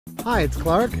Hi, it's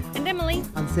Clark And Emily.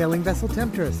 on Sailing Vessel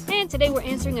Temptress. And today we're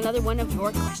answering another one of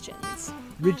your questions.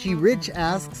 Richie Rich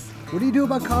asks, what do you do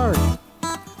about cars?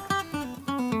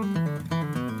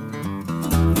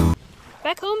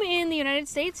 Back home in the United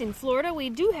States, in Florida, we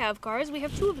do have cars. We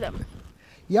have two of them.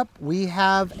 Yep, we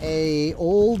have a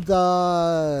old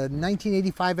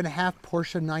 1985 and a half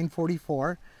Porsche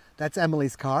 944. That's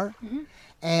Emily's car.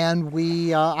 And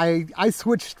I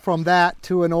switched from that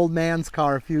to an old man's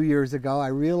car a few years ago. I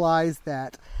realized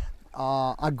that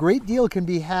a great deal can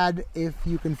be had if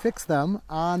you can fix them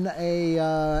on a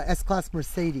S-Class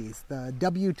Mercedes. The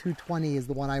W220 is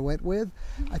the one I went with.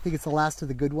 I think it's the last of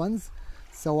the good ones.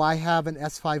 So I have an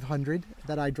S500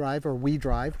 that I drive, or we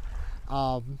drive,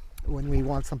 when we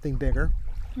want something bigger.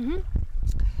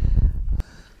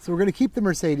 So we're going to keep the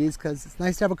Mercedes because it's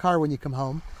nice to have a car when you come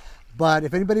home. But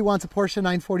if anybody wants a Porsche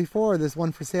 944, there's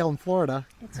one for sale in Florida.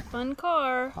 It's a fun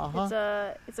car.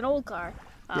 It's an old car,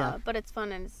 but it's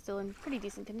fun and it's still in pretty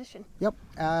decent condition. Yep,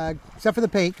 except for the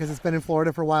paint because it's been in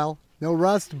Florida for a while. No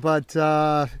rust, but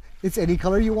it's any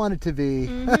color you want it to be.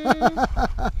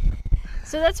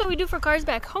 So that's what we do for cars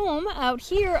back home. Out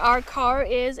here, our car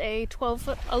is a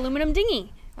 12-foot aluminum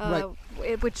dinghy,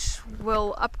 which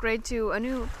will upgrade to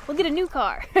we'll get a new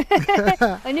car,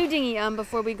 a new dinghy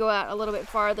before we go out a little bit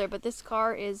farther. But this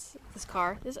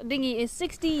dinghy is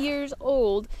 60 years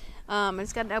old.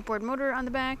 It's got an outboard motor on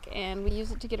the back, and we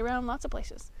use it to get around lots of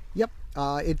places. Yep,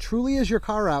 it truly is your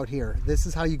car out here. This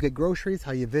is how you get groceries,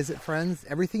 how you visit friends.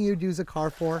 Everything you use a car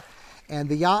for. And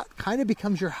the yacht kind of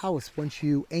becomes your house once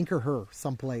you anchor her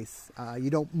someplace. You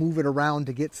don't move it around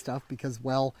to get stuff because,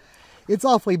 well, it's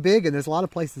awfully big and there's a lot of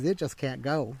places it just can't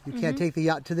go. You can't take the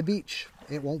yacht to the beach.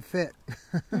 It won't fit.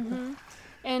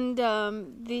 And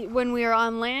when we are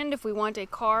on land, if we want a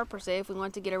car, per se, if we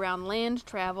want to get around land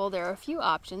travel, there are a few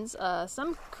options.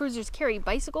 Some cruisers carry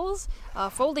bicycles,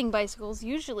 folding bicycles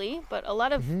usually, but a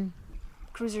lot of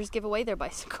cruisers give away their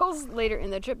bicycles later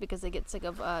in the trip because they get sick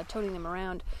of toting them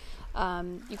around.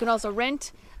 You can also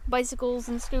rent bicycles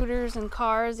and scooters and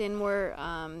cars in more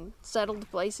settled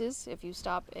places if you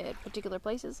stop at particular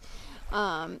places.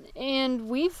 And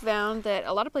we've found that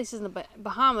a lot of places in the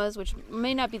Bahamas, which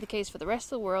may not be the case for the rest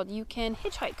of the world, you can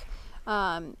hitchhike.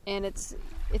 And it's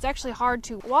actually hard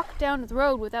to walk down the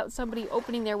road without somebody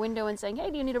opening their window and saying,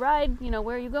 "Hey, do you need a ride?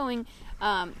 Where are you going?"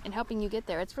 And helping you get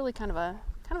there. It's really kind of a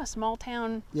small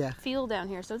town feel down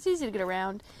here, so it's easy to get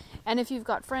around. And if you've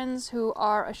got friends who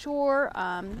are ashore,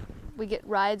 we get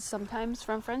rides sometimes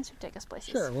from friends who take us places.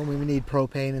 Sure, when we need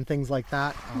propane and things like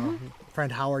that.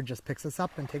 Friend Howard just picks us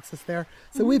up and takes us there.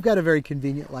 So we've got a very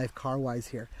convenient life car-wise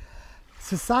here.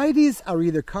 Societies are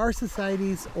either car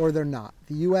societies or they're not.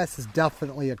 The U.S. is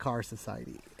definitely a car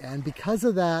society. And because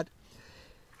of that,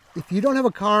 if you don't have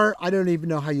a car, I don't even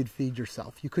know how you'd feed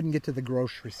yourself. You couldn't get to the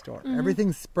grocery store.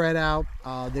 Everything's spread out.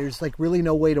 There's like really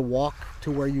no way to walk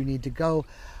to where you need to go.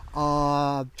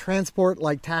 Transport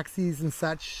like taxis and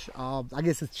such, I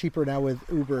guess it's cheaper now with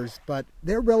Ubers, but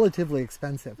they're relatively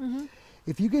expensive.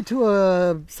 If you get to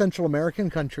a Central American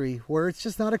country where it's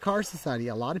just not a car society,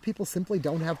 a lot of people simply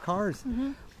don't have cars.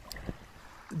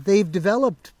 They've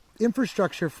developed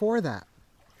infrastructure for that.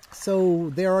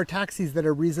 So there are taxis that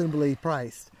are reasonably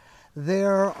priced.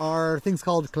 There are things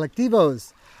called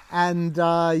colectivos, and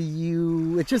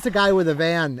it's just a guy with a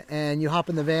van, and you hop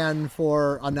in the van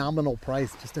for a nominal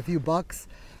price, just a few bucks,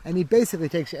 and he basically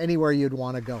takes you anywhere you'd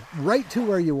want to go, right to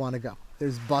where you want to go.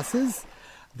 There's buses.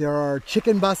 There are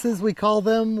chicken buses, we call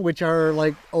them, which are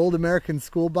like old American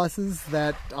school buses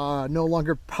that no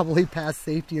longer probably pass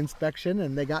safety inspection,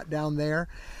 and they got down there.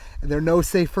 They're no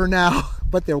safer now,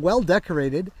 but they're well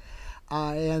decorated.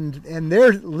 And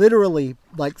they're literally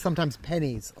like sometimes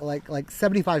pennies, like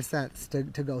 75 cents to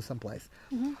go someplace.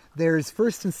 There's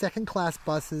first and second class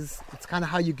buses. It's kind of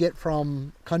how you get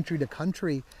from country to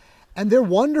country. And they're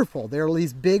wonderful. They're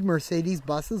these big Mercedes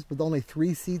buses with only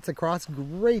 3 seats across.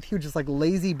 Great, huge, just like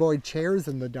lazy boy chairs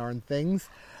in the darn things.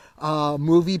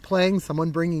 Movie playing,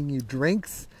 someone bringing you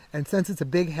drinks. And since it's a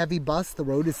big, heavy bus, the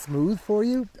road is smooth for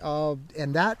you.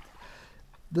 And that...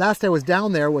 Last I was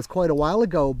down there was quite a while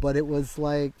ago, but it was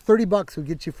like 30 bucks would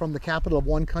get you from the capital of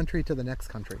one country to the next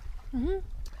country.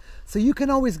 So you can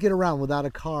always get around without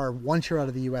a car once you're out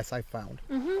of the U.S., I've found.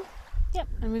 Yep,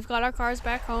 and we've got our cars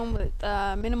back home with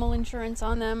minimal insurance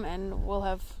on them, and we'll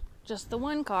have just the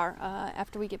one car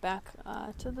after we get back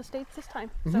to the States this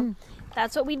time. So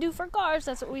that's what we do for cars.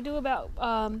 That's what we do about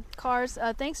cars.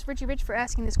 Thanks, Richie Rich, for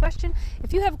asking this question.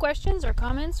 If you have questions or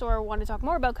comments or want to talk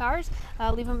more about cars,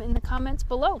 leave them in the comments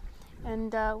below.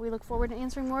 And we look forward to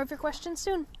answering more of your questions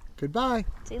soon. Goodbye.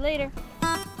 See you later.